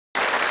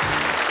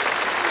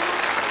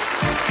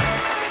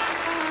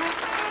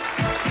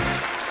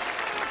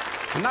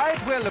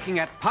Tonight we're looking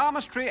at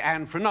palmistry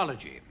and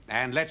phrenology.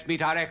 And let's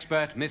meet our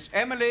expert, Miss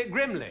Emily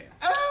Grimley.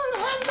 Oh,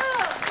 hello!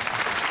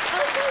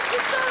 Oh, thank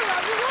you so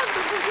much.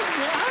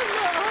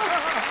 Hello!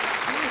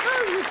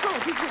 Oh, you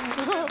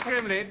Miss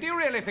Grimley, do you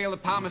really feel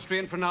that palmistry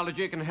and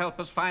phrenology can help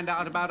us find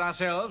out about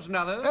ourselves and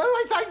others?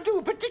 Oh, yes, I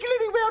do,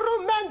 particularly where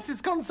romance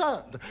is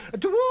concerned.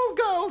 To all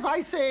girls, I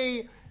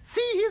say,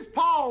 see his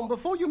palm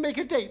before you make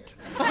a date.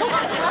 I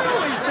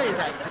always say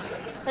that.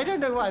 I don't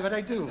know why, but I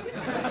do.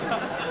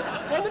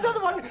 And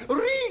another one,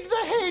 read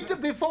the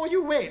head before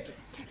you wed.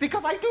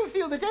 Because I do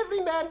feel that every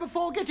man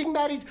before getting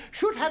married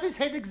should have his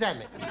head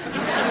examined.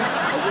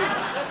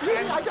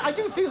 Really, I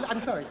do feel,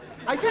 I'm sorry,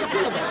 I do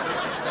feel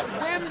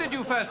that. When did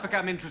you first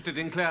become interested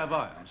in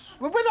clairvoyance?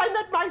 Well, when I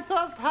met my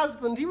first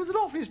husband, he was an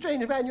awfully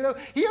strange man, you know.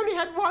 He only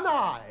had one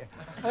eye.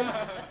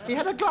 He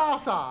had a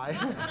glass eye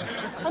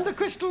and a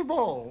crystal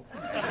ball.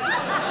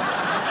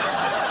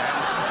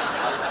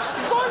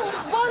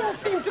 One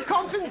seemed to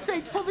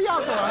compensate for the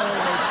other, I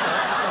always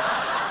thought.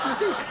 You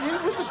see,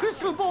 with the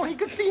crystal ball, he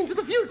could see into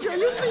the future,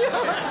 you see. You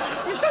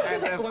don't do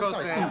that. Of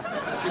course,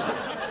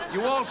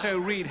 you also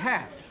read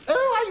hands.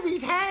 Oh, I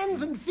read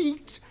hands and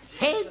feet,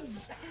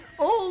 heads,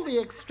 all the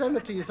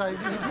extremities I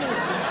read.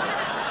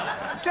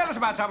 Tell us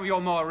about some of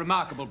your more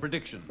remarkable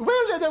predictions.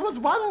 Well, there was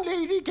one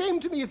lady came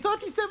to me,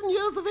 37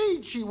 years of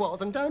age she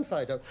was, and down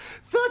Fido.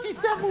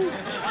 37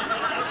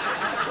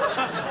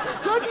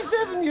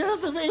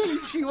 years of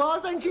age she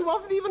was, and she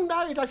wasn't even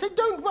married. I said,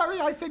 don't worry.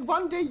 I said,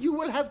 one day you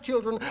will have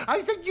children.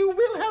 I said, you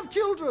will have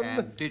children.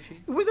 And did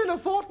she? Within a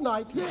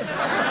fortnight, yes.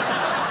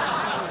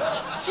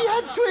 She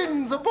had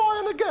twins, a boy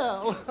and a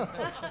girl.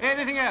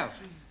 Anything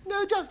else?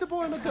 No, just a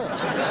boy and a girl.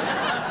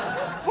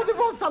 Well, there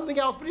was something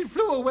else, but it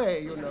flew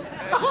away, you know.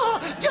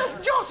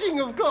 Just joshing,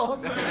 of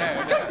course.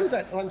 Don't do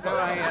that. Oh, I'm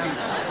sorry.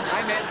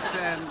 I meant...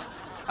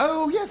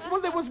 Oh, yes,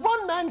 well, there was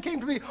one man came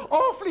to me,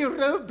 awfully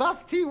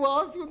robust he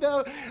was, you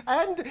know,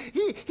 and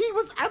he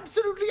was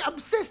absolutely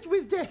obsessed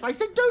with death. I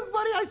said, don't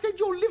worry, I said,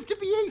 you'll live to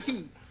be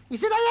 80. He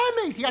said, I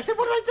am 80. I said,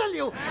 what did I tell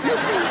you? You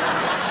see,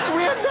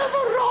 we're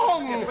never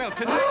wrong. Yes, well,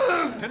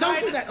 tonight...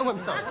 Don't do that. Oh, I'm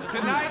sorry.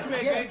 Tonight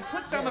we're going to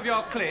put some of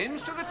your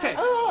claims to the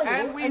test. Oh,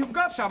 and we've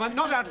got someone,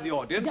 not out of the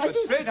audience, but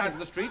straight out of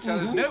the street, so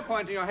there's no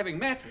point in your having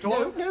met at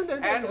all. No.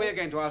 And we're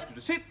going to ask you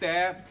to sit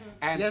there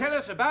and tell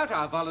us about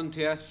our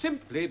volunteer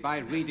simply by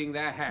reading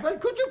their hand. Well,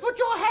 could you put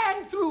your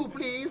hand through,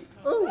 please?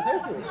 Oh,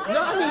 thank you.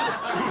 No, I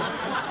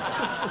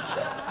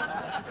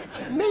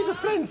mean... Made a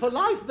friend for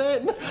life,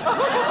 then.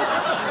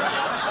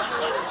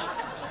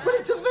 Well,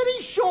 it's a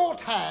very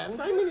short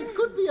hand. I mean, it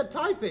could be a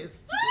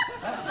typist.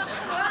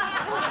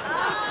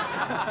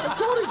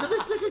 According to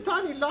this little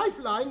tiny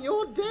lifeline,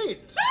 you're dead.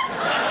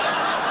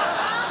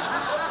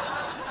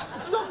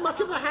 It's not much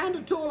of a hand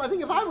at all. I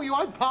think if I were you,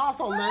 I'd pass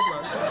on that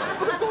one.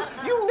 But, of course,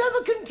 you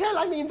never can tell.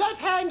 I mean, that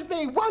hand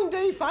may one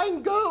day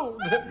find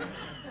gold.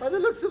 By the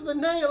looks of the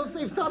nails,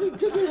 they've started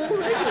digging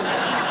already.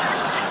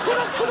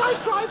 Could I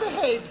try the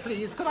head,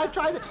 please? Could I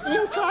try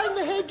incline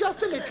the head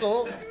just a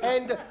little?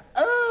 And,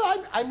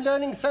 oh, I'm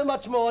learning so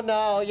much more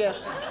now,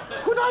 yes.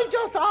 Could I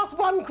just ask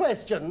one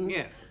question?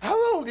 Yeah. How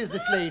old is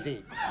this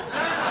lady?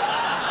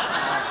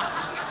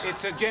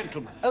 It's a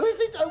gentleman. Oh,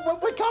 is it? Oh, well,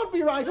 we can't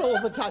be right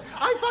all the time.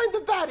 I find the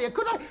barrier.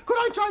 Could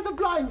I try the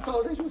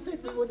blindfold, as you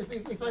simply would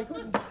if I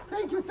couldn't?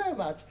 Thank you so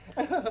much.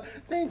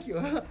 Thank you.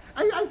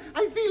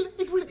 I feel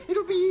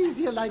it'll be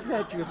easier like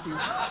that, you see.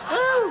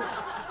 Oh,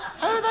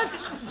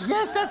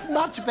 that's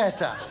much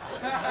better.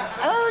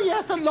 Oh,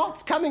 yes, a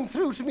lot's coming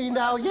through to me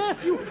now.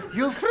 Yes, you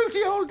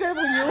fruity old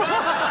devil, you. No.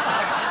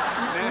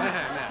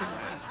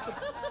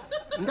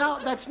 Now,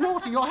 that's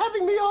naughty. You're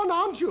having me on,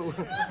 aren't you?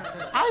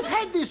 I've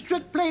had this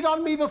trick played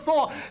on me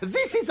before.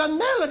 This is a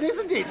melon,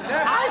 isn't it?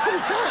 I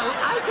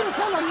can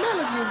tell a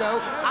melon, you know.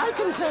 I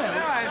can tell.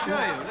 No, I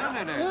assure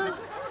you. No.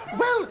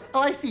 Well,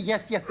 oh, I see.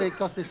 Yes,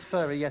 because it's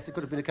furry. Yes, it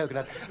could have been a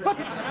coconut. But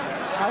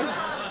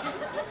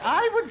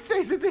I would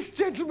say that this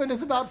gentleman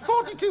is about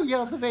 42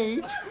 years of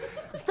age,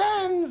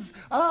 stands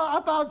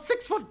about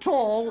 6 foot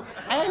tall,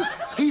 and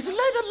he's led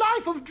a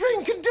life of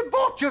drink and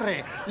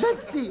debauchery.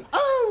 Let's see.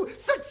 Oh,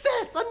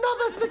 success!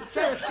 Another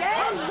success!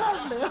 Success? How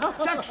lovely.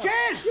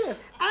 Success? Yes.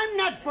 I'm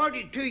not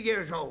 42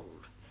 years old.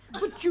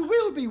 But you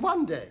will be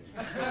one day.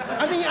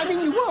 I mean,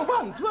 you were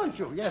once, weren't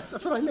you? Yes,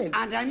 that's what I meant.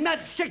 And I'm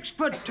not 6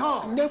 foot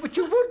tall. No, but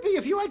you would be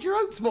if you had your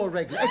oats more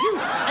regular. If you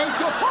ate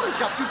your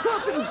porridge up, you'd go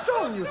up in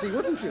strong, you see,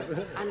 wouldn't you?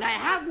 And I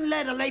haven't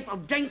led a life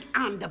of drink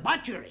and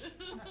debauchery.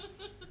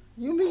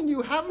 You mean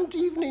you haven't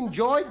even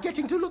enjoyed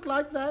getting to look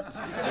like that?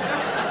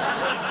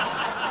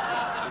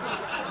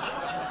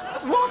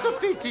 What a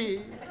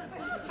pity.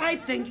 I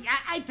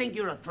think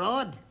you're a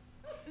fraud.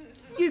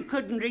 You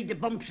couldn't read the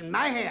bumps in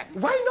my hair.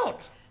 Why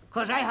not?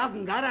 Because I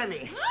haven't got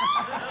any.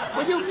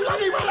 Well, you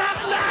bloody well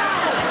have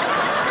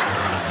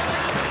now!